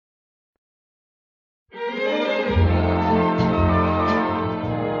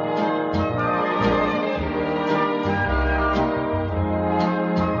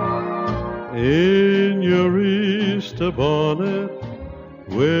In your Easter bonnet,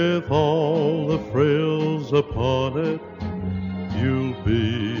 with all the frills upon it, you'll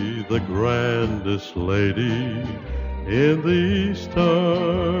be the grandest lady in the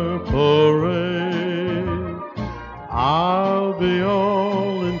Easter parade. I'll be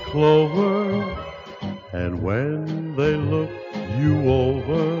all in clover, and when they look you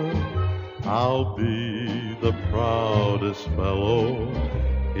over, I'll be the proudest fellow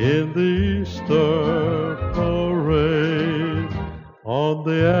in the Easter parade. On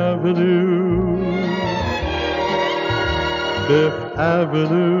the avenue, Fifth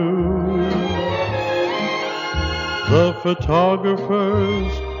Avenue, the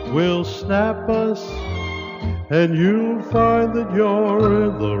photographers will snap us, and you'll find that you're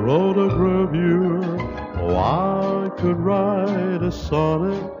in the rotogravure. Oh, I could write a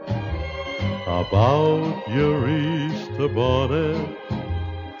sonnet about your Easter bonnet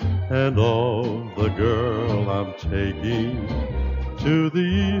and all the girl I'm taking to the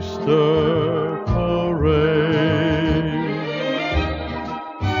Easter parade.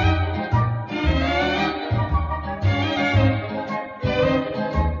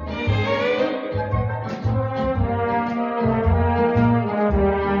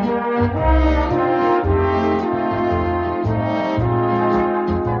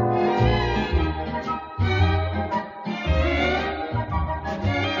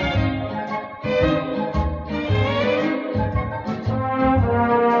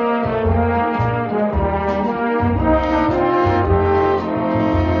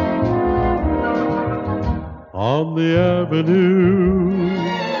 On the avenue,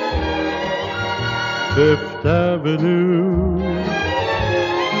 Fifth Avenue,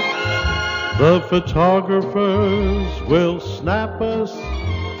 the photographers will snap us,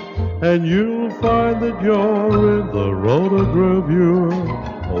 and you'll find that you're in the rotogravure.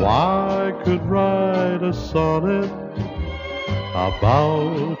 Oh, I could write a sonnet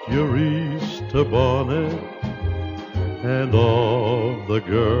about your Easter bonnet and all the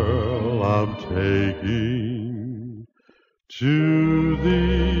girl I'm taking to the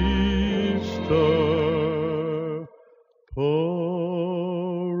Easter parade.